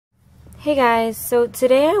Hey guys, so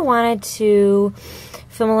today I wanted to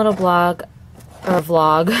film a little vlog,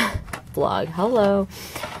 hello.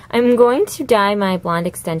 I'm going to dye my blonde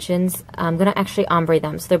extensions. I'm going to actually ombre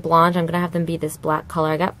them. So they're blonde, I'm going to have them be this black color.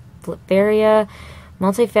 I got Feria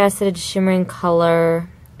multifaceted shimmering color,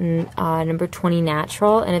 number 20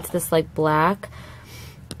 natural, and it's this like black.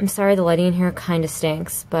 I'm sorry the lighting in here kind of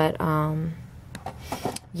stinks, but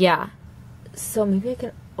yeah. So maybe I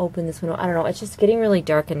can open this window. I don't know. It's just getting really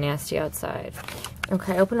dark and nasty outside.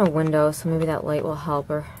 Okay, open a window, so maybe that light will help,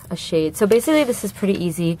 or a shade. So basically this is pretty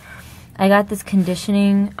easy. I got this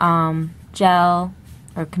conditioning gel,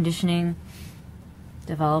 or conditioning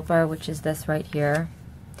developer, which is this right here.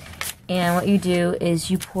 And what you do is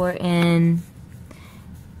you pour in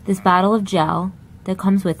this bottle of gel that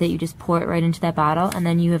comes with it. You just pour it right into that bottle, and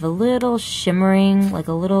then you have a little shimmering, like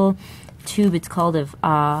a little tube. It's called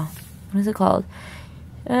what is it called?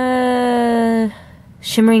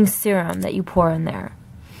 Shimmering serum that you pour in there.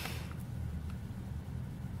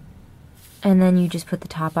 And then you just put the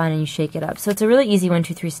top on and you shake it up. So it's a really easy 1,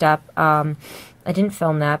 2, 3 step. I didn't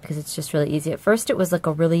film that because it's just really easy. At first it was like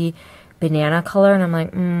a really banana color, and I'm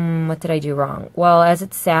like, what did I do wrong? Well, as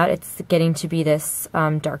it sat, it's getting to be this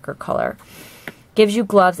darker color. Gives you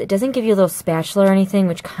gloves. It doesn't give you a little spatula or anything,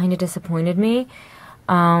 which kind of disappointed me.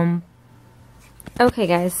 Okay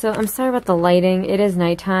guys, so I'm sorry about the lighting. It is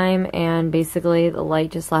nighttime, and basically the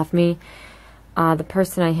light just left me. The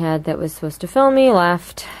person I had that was supposed to film me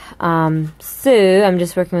left. So I'm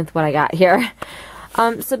just working with what I got here.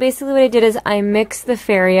 So basically what I did is I mixed the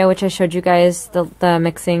Feria, which I showed you guys, the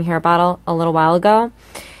mixing hair bottle a little while ago.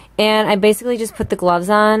 And I basically just put the gloves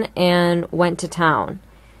on and went to town.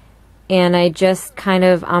 And I just kind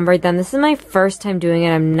of ombre'd them. This is my first time doing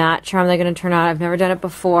it. I'm not sure how they're going to turn out. I've never done it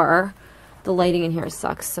before. The lighting in here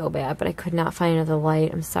sucks so bad, but I could not find another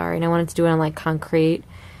light. I'm sorry. And I wanted to do it on like concrete,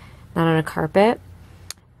 not on a carpet.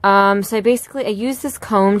 So I used this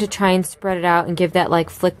comb to try and spread it out and give that like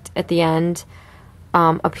flicked at the end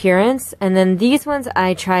appearance. And then these ones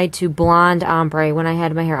I tried to blonde ombre when I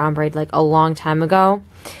had my hair ombre'd like a long time ago.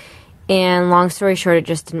 And long story short, it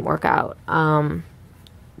just didn't work out.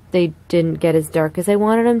 They didn't get as dark as I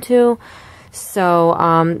wanted them to.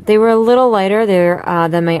 So they were a little lighter there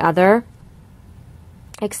than my other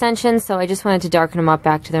extensions, so I just wanted to darken them up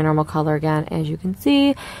back to their normal color again. As you can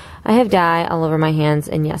see, I have dye all over my hands,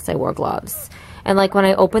 and yes, I wore gloves. And like when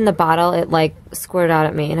I opened the bottle, it like squirted out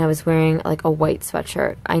at me, and I was wearing like a white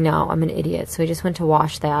sweatshirt. I know, I'm an idiot, so I just went to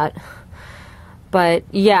wash that. But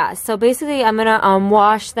yeah, so basically I'm gonna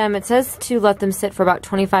wash them. It says to let them sit for about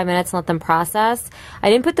 25 minutes and let them process.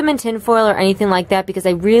 I didn't put them in tin foil or anything like that because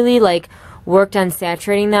I really like worked on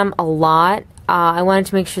saturating them a lot. I wanted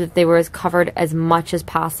to make sure that they were covered as much as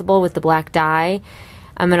possible with the black dye.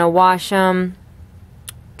 I'm going to wash them,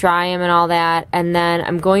 dry them and all that, and then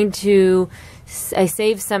I'm going to, I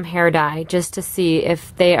saved some hair dye just to see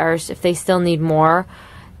if they still need more.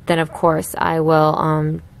 Then of course I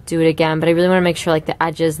will do it again, but I really want to make sure like the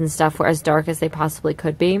edges and stuff were as dark as they possibly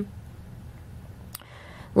could be.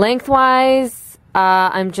 Lengthwise,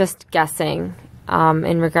 I'm just guessing.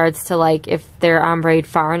 In regards to like if they're ombre'd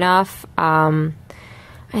far enough. I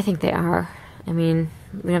think they are. I mean,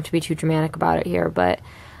 we don't have to be too dramatic about it here, but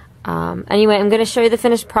anyway, I'm going to show you the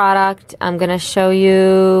finished product. I'm going to show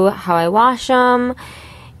you how I wash them,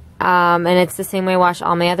 and it's the same way I wash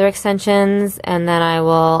all my other extensions, and then I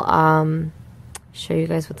will show you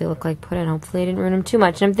guys what they look like put in. Hopefully I didn't ruin them too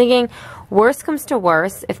much. And I'm thinking, worst comes to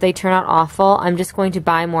worst, if they turn out awful, I'm just going to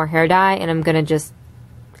buy more hair dye, and I'm going to just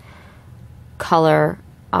color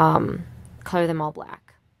them all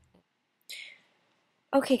black.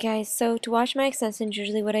 Okay guys, so to wash my extensions,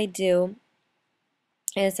 usually what I do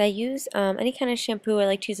is I use any kind of shampoo. I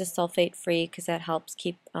like to use a sulfate free because that helps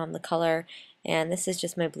keep the color, and this is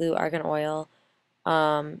just my blue argan oil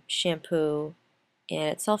shampoo, and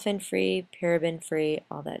it's sulfate free, paraben free,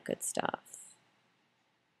 all that good stuff.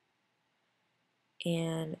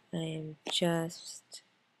 And I'm just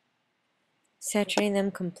saturating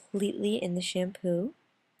them completely in the shampoo,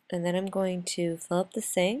 and then I'm going to fill up the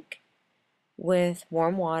sink with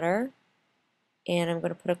warm water, and I'm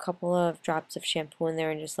going to put a couple of drops of shampoo in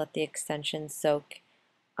there and just let the extensions soak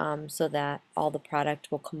so that all the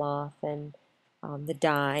product will come off, and the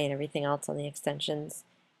dye and everything else on the extensions,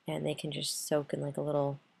 and they can just soak in like a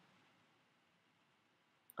little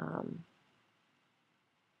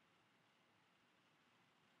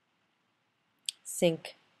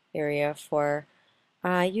sink area for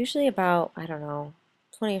usually about, I don't know,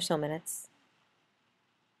 20 or so minutes.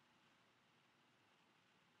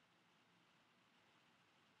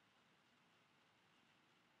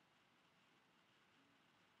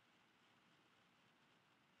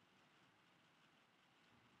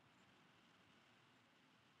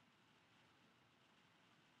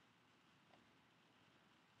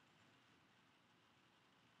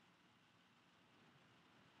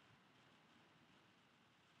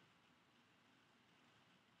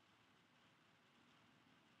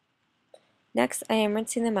 Next, I am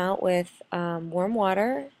rinsing them out with warm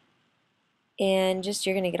water, and just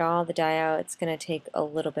you're going to get all the dye out. It's going to take a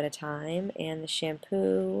little bit of time, and the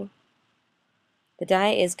shampoo, the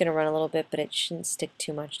dye is going to run a little bit, but it shouldn't stick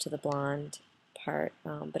too much to the blonde part,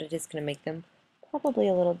 but it is going to make them probably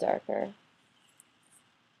a little darker.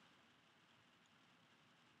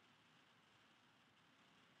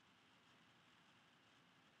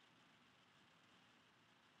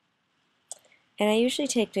 And I usually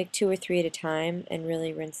take like 2 or 3 at a time and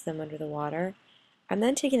really rinse them under the water. I'm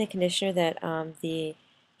then taking the conditioner that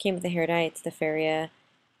came with the hair dye. It's the Feria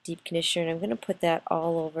deep conditioner, and I'm going to put that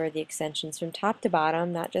all over the extensions from top to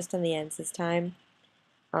bottom, not just on the ends this time,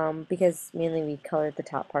 because mainly we colored the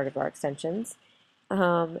top part of our extensions.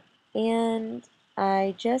 And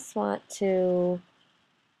I just want to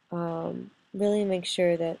really make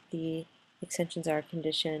sure that the extensions are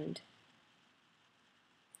conditioned,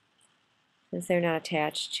 since they're not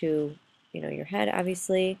attached to, your head.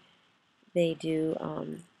 Obviously, they do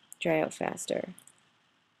dry out faster.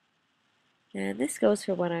 And this goes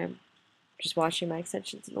for when I'm just washing my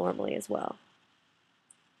extensions normally as well.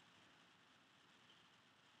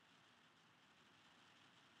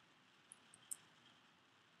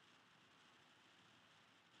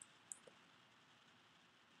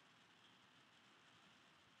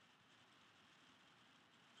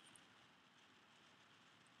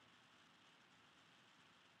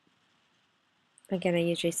 Again, I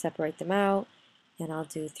usually separate them out, and I'll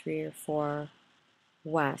do 3 or 4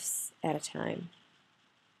 wefts at a time.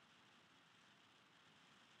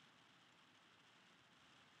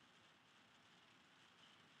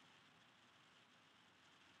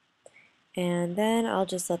 And then I'll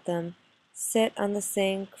just let them sit on the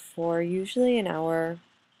sink for usually an hour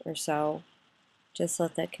or so. Just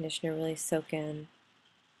let that conditioner really soak in.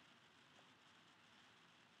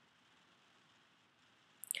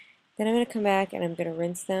 Then I'm going to come back and I'm going to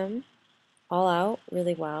rinse them all out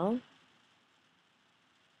really well.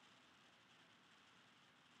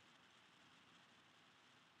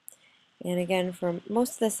 And again, for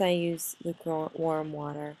most of this I use lukewarm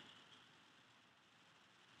water.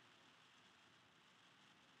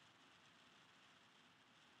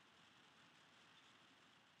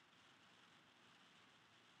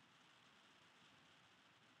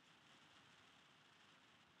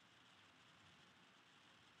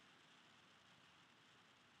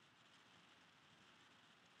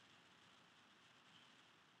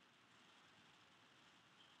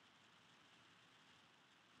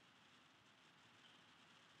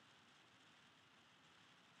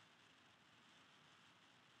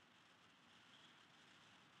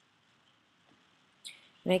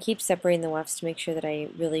 And I keep separating the wefts to make sure that I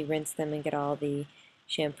really rinse them and get all the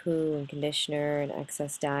shampoo and conditioner and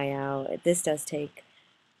excess dye out. This does take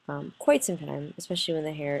quite some time, especially when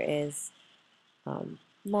the hair is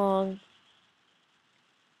long.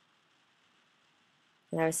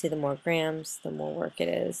 And obviously the more grams, the more work it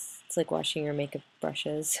is. It's like washing your makeup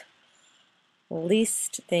brushes. The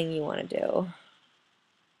least thing you want to do.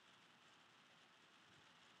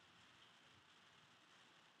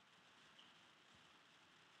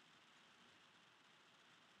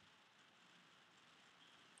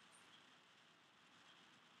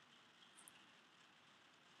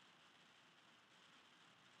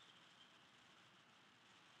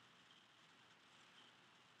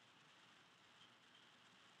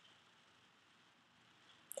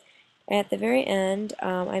 At the very end,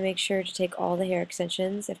 I make sure to take all the hair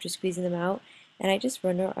extensions after squeezing them out, and I just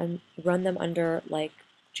run them under like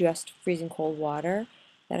just freezing cold water.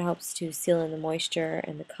 That helps to seal in the moisture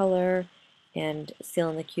and the color, and seal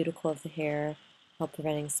in the cuticle of the hair, help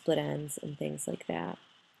preventing split ends and things like that.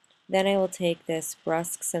 Then I will take this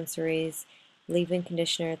Brusque Sensories leave-in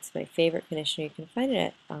conditioner. It's my favorite conditioner. You can find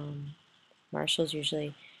it at Marshall's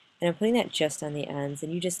usually, and I'm putting that just on the ends,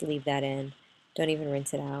 and you just leave that in. Don't even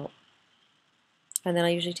rinse it out. And then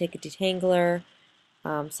I usually take a detangler,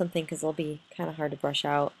 something because they'll be kind of hard to brush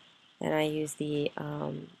out. And I use the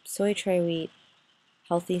soy tray wheat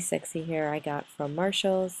healthy sexy hair I got from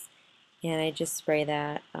Marshall's, and I just spray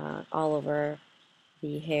that all over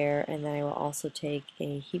the hair. And then I will also take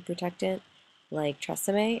a heat protectant like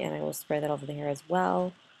Tresemme, and I will spray that over the hair as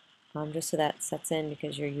well, just so that sets in,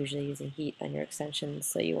 because you're usually using heat on your extensions,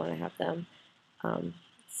 so you want to have them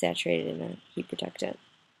saturated in a heat protectant.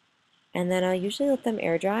 And then I'll usually let them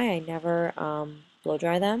air dry. I never blow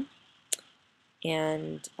dry them.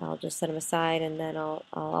 And I'll just set them aside, and then I'll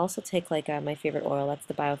also take like my favorite oil. That's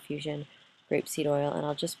the Biofusion grapeseed oil, and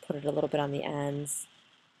I'll just put it a little bit on the ends.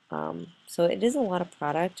 So it is a lot of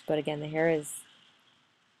product, but again, the hair is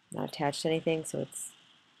not attached to anything, so it's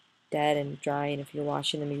dead and dry, and if you're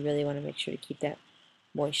washing them, you really want to make sure to keep that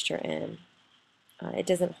moisture in. It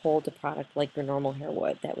doesn't hold the product like your normal hair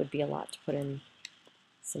would. That would be a lot to put in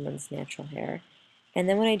someone's natural hair. And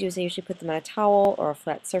then what I do is I usually put them on a towel or a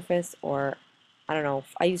flat surface, or I don't know,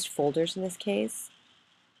 I used folders in this case,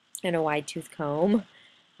 and a wide tooth comb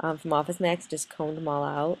from Office Max. Just combed them all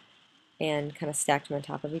out and kind of stacked them on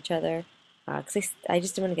top of each other because I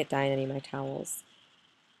just didn't want to get dye in any of my towels.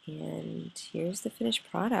 And here's the finished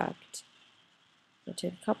product. I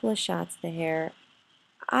took a couple of shots of the hair.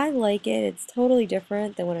 I like it. It's totally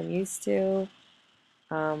different than what I'm used to.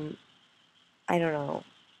 I don't know.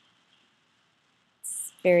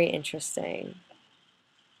 It's very interesting.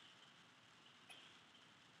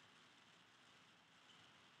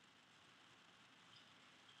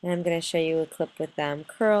 And I'm going to show you a clip with them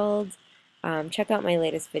curled. Check out my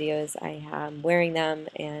latest videos. I am wearing them,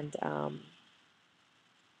 and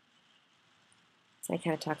so I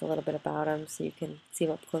kind of talk a little bit about them so you can see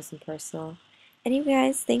them up close and personal. Anyway,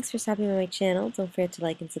 guys, thanks for stopping by my channel. Don't forget to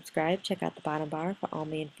like and subscribe. Check out the bottom bar for all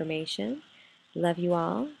my information. Love you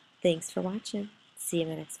all. Thanks for watching. See you in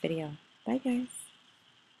the next video. Bye, guys.